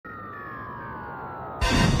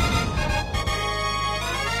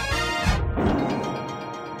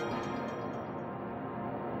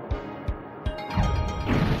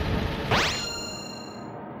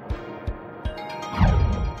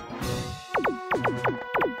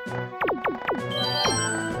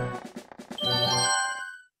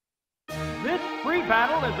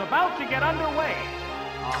about to get underway.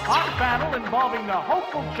 A hot battle involving the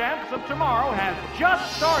hopeful champs of tomorrow has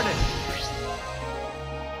just started.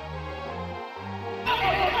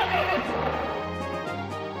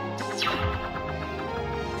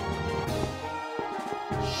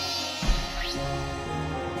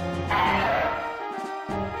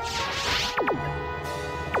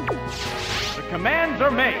 The commands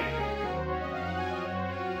are made.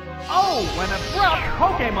 Oh, an abrupt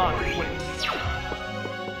Pokémon switch.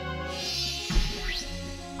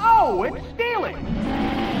 Oh, it's Steelix.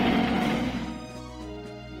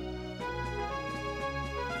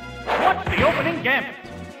 What's the opening gambit?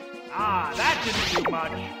 Ah, that didn't do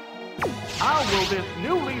much. How will this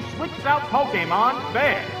newly switched out Pokémon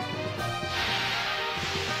fare?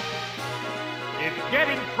 It's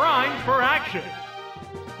getting primed for action.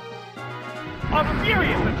 A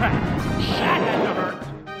furious attack. That had to hurt.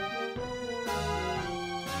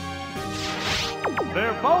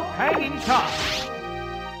 They're both hanging tough.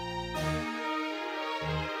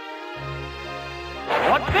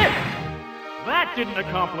 What's this? That didn't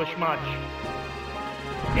accomplish much.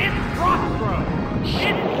 It's Rock Throw.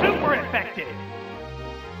 It's super effective.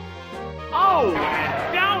 Oh,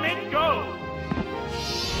 and down it goes.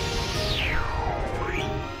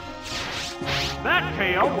 That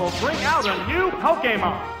KO will bring out a new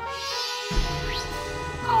Pokémon.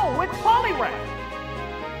 Oh, it's Poliwrath.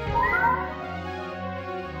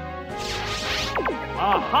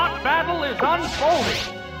 A hot battle is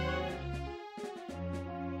unfolding.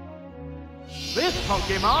 This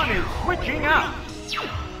Pokémon is switching out.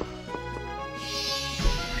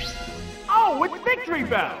 Oh, it's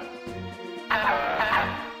Victreebel.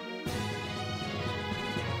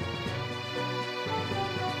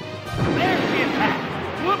 There's the attack.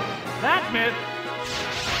 Whoops, that missed.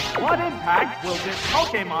 What impact will this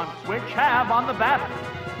Pokémon switch have on the battle?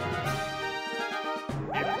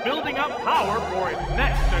 It's building up power for its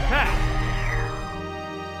next attack.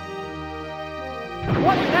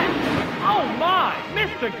 What's that? Oh my!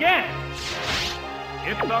 Missed again!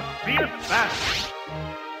 It's a fierce battle.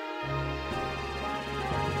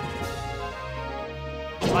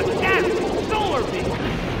 Again! SolarBeam!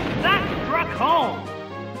 That struck home!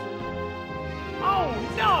 Oh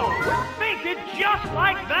no! It fainted just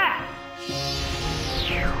like that!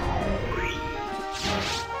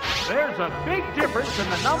 There's a big difference in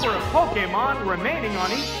the number of Pokémon remaining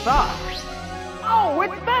on each side. Oh,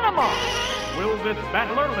 it's Venomoth! Will this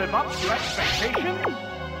battler live up to expectations?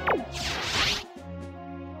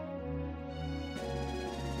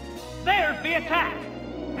 There's the attack!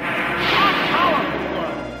 A powerful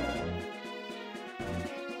blow!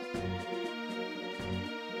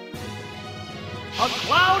 A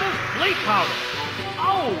cloud of sleep powder!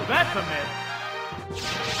 Oh, that's a miss!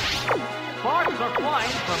 Sparks are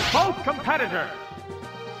flying from both competitors!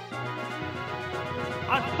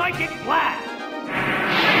 A psychic blast!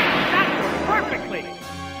 That worked perfectly!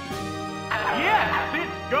 Yes,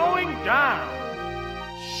 it's going down!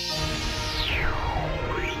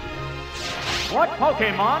 What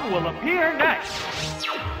Pokémon will appear next?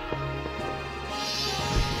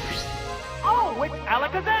 Oh, it's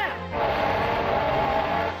Alakazam!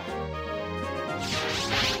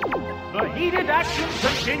 The heated action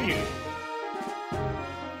continues.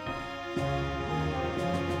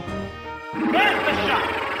 There's the shot!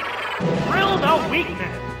 Drilled a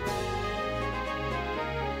weakness!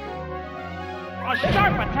 A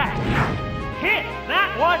sharp attack! Hit! That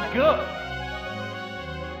was good!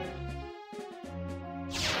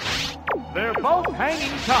 They're both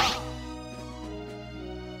hanging tough.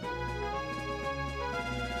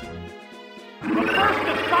 The first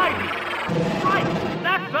of Psybeam! Right!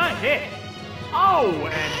 That's a hit! Oh,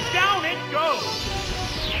 and down it goes!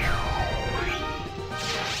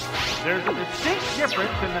 There's a distinct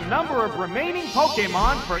difference in the number of remaining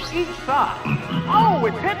Pokémon for each side. Oh,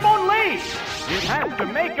 it's Hitmonlee! It has to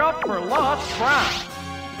make up for lost ground.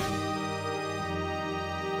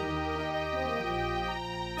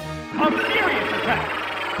 A furious attack!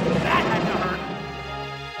 That had to hurt.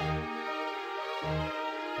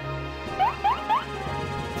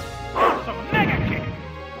 Awesome mega kick!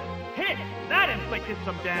 Hit! That inflicted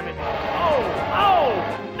some damage. Oh!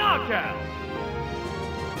 Knockout!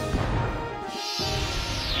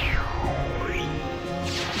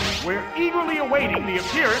 We're eagerly awaiting the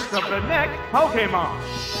appearance of the next Pokémon.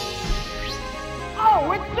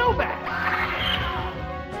 Oh, it's Zubat!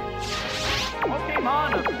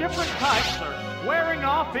 Pokémon of different types are squaring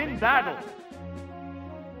off in battle.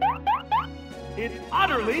 It's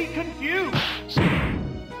utterly confused.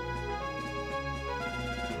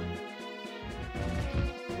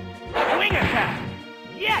 Wing attack!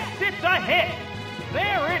 Yes, it's a hit!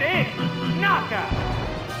 There it is! Knockout!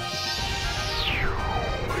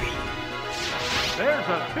 There's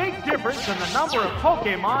a big difference in the number of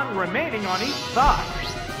Pokémon remaining on each side.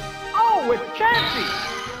 Oh, it's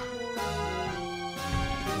Chansey!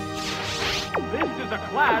 This is a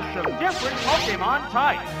clash of different Pokémon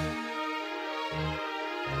types.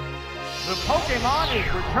 The Pokémon is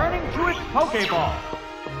returning to its Pokéball.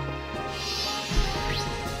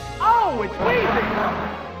 Oh, it's Weezing!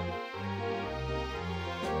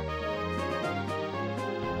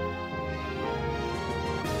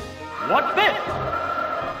 What's this?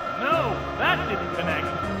 No, that didn't connect.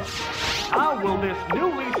 How will this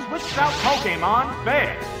newly switched out Pokémon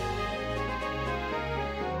fare?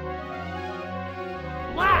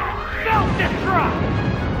 Selfdestruct!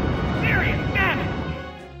 Serious damage!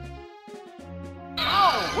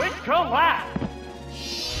 Oh, it collapsed!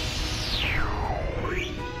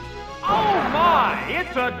 Oh my,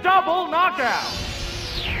 it's a double knockout!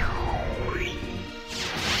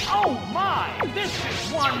 Oh my, this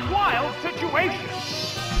is one wild situation!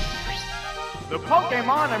 The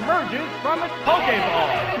Pokémon emerges from its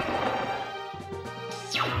Pokéball.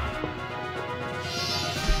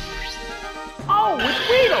 Oh, it's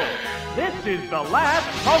Weedle! This is the last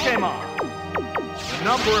Pokémon. The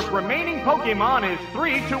number of remaining Pokémon is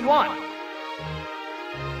 3 to 1.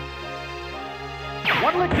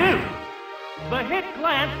 What'll it do? The hit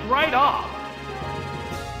glanced right off.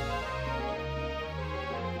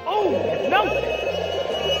 Oh, Hypnosis!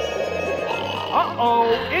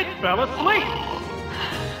 Uh-oh, it fell asleep.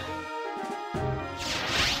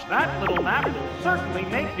 That little nap will certainly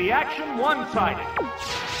make the action one-sided.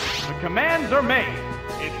 The commands are made.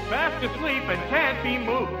 It's fast asleep and can't be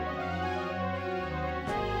moved.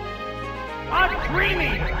 A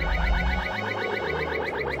Dreamy!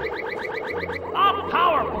 A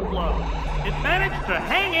powerful blow. It managed to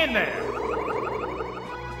hang in there.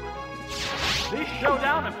 This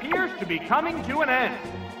showdown appears to be coming to an end.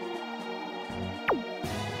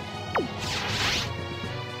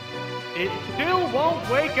 It still won't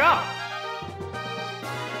wake up.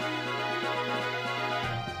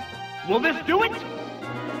 Will this do it?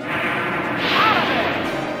 Out of there!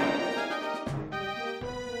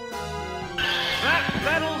 That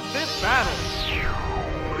settles this battle.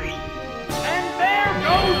 And there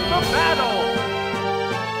goes the battle!